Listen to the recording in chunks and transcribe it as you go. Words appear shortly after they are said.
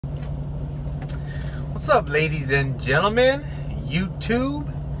What's up, ladies and gentlemen,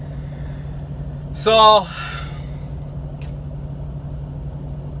 YouTube? So,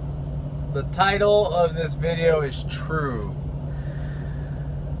 the title of this video is True.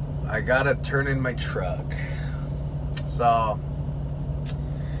 I gotta turn in my truck. So,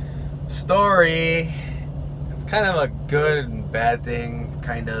 story, it's kind of a good and bad thing,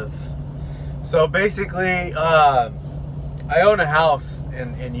 kind of. So basically, I own a house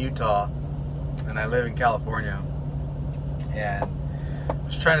in Utah, and I live in California, and I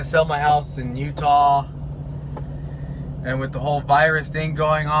was trying to sell my house in Utah, and with the whole virus thing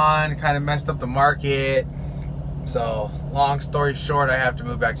going on, kind of messed up the market. So long story short, I have to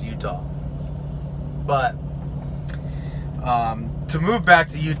move back to Utah. But to move back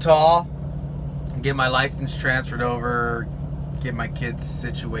to Utah, get my license transferred over, get my kids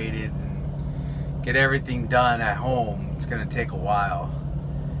situated, and get everything done at home, it's gonna take a while.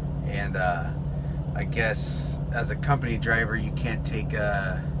 And I guess as a company driver, you can't take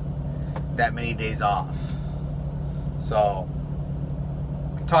that many days off. So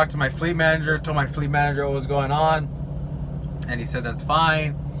I talked to my fleet manager, told my fleet manager what was going on, and he said that's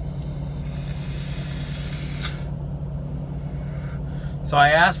fine. So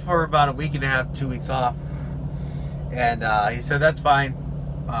I asked for about a week and a half, 2 weeks off, and he said that's fine.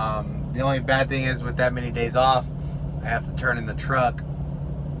 The only bad thing is with that many days off, I have to turn in the truck,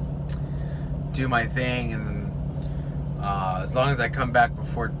 do my thing, and then as long as I come back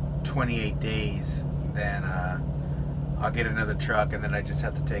before 28 days, then I'll get another truck, and then I just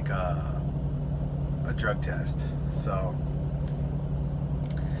have to take a drug test. So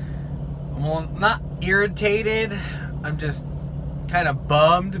I'm not irritated, I'm just kind of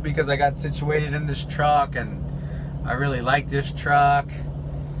bummed because I got situated in this truck and I really like this truck.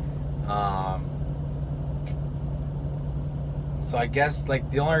 So I guess like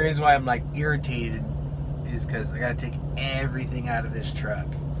the only reason why I'm like irritated is because I gotta take everything out of this truck,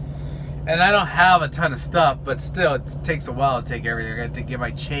 and I don't have a ton of stuff, but still it takes a while to take everything. I gotta get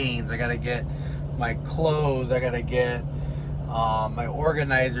my chains, I gotta get my clothes, I gotta get my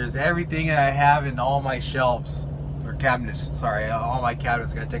organizers, everything that I have in all my shelves or cabinets. Sorry, all my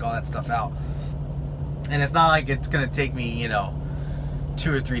cabinets. I gotta take all that stuff out, and it's not like it's gonna take me, you know,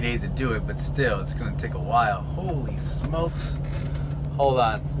 2 or 3 days to do it, but still it's gonna take a while. Holy smokes. Hold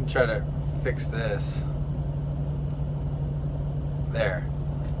on, let me try to fix this. There.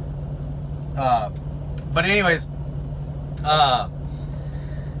 But anyways,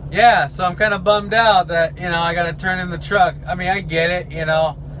 yeah, so I'm kind of bummed out that, you know, I gotta turn in the truck. I mean, I get it, you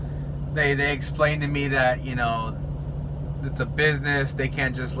know, they explained to me that, you know, it's a business, they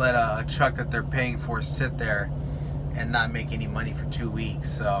can't just let a truck that they're paying for sit there and not make any money for 2 weeks.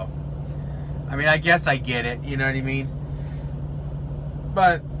 So I mean, I guess I get it, you know what I mean?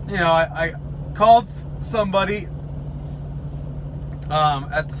 But you know, I called somebody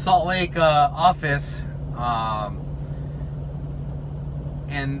at the Salt Lake office,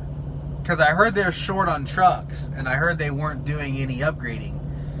 and because I heard they're short on trucks, and I heard they weren't doing any upgrading,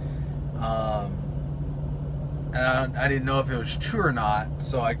 and I didn't know if it was true or not.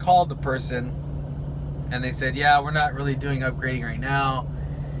 So I called the person, and they said, yeah, we're not really doing upgrading right now,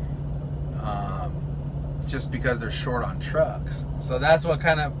 just because they're short on trucks. So that's what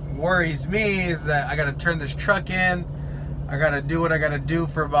kind of worries me, is that I got to turn this truck in. I got to do what I got to do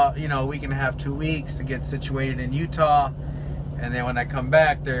for about, you know, a week and a half, 2 weeks to get situated in Utah. And then when I come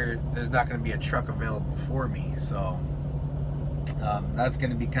back, there's not going to be a truck available for me. So that's going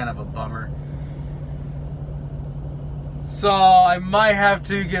to be kind of a bummer. So I might have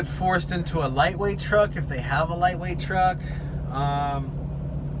to get forced into a lightweight truck if they have a lightweight truck,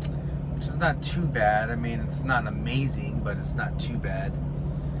 which is not too bad. I mean, it's not amazing, but it's not too bad.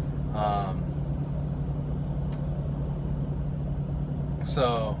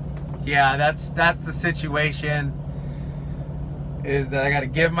 So yeah, that's the situation, is that I got to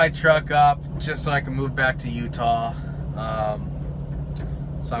give my truck up just so I can move back to Utah.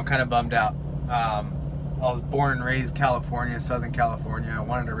 So I'm kind of bummed out. I was born and raised California, Southern California. I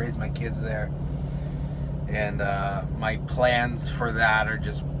wanted to raise my kids there, and my plans for that are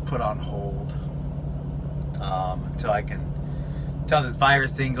just put on hold until this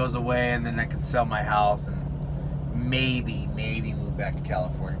virus thing goes away, and then I can sell my house and maybe move back to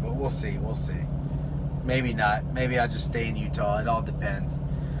California. But we'll see. Maybe not. Maybe I'll just stay in Utah. It all depends.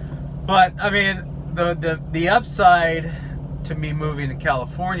 But I mean, the upside to me moving to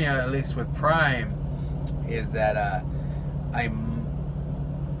California, at least with Prime, is that I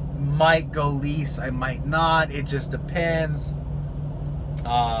might go lease, I might not. It just depends.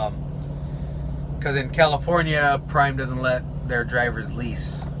 Because in California, Prime doesn't let their drivers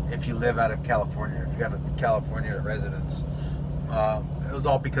lease if you live out of California, if you got a California residence. It was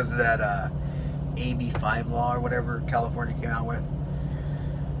all because of that AB5 law or whatever California came out with.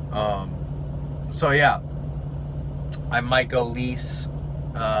 So yeah, I might go lease.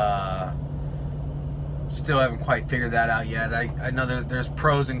 Still haven't quite figured that out yet. I know there's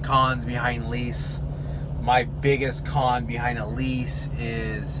pros and cons behind lease. My biggest con behind a lease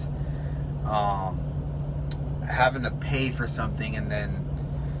is having to pay for something and then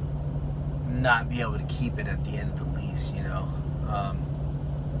not be able to keep it at the end of the lease, you know.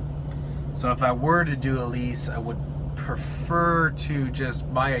 So if I were to do a lease, I would prefer to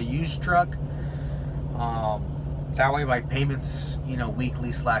just buy a used truck. That way my payments, you know,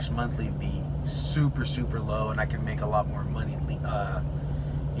 weekly / monthly would be super low, and I can make a lot more money,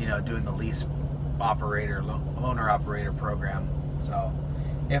 you know, doing the lease operator, owner operator program. So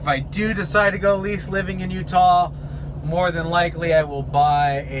if I do decide to go lease living in Utah, more than likely I will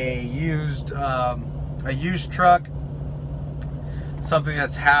buy a used truck, something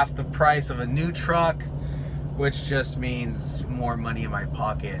that's half the price of a new truck, which just means more money in my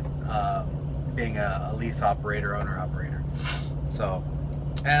pocket, being a lease operator, owner operator. So,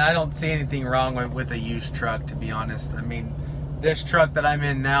 and I don't see anything wrong with a used truck, to be honest. I mean, this truck that I'm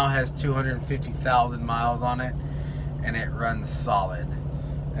in now has 250,000 miles on it, and it runs solid.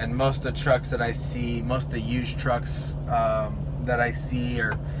 And most of the trucks that I see, most of the used trucks that I see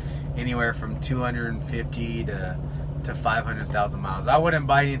are anywhere from 250 to 500,000 miles. I wouldn't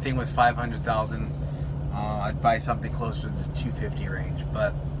buy anything with 500,000. I'd buy something closer to the 250 range.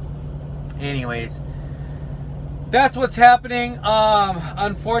 But anyways, that's what's happening,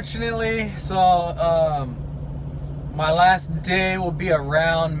 unfortunately. So my last day will be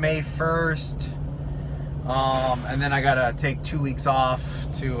around May 1st, and then I gotta take 2 weeks off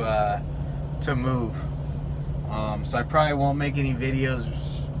to move. So I probably won't make any videos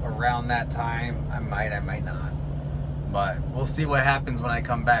around that time. I might not, but we'll see what happens when I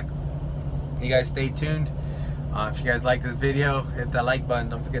come back. You guys stay tuned. If you guys like this video, hit that like button.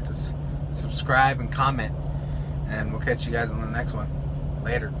 Don't forget to subscribe and comment, and we'll catch you guys on the next one.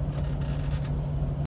 Later.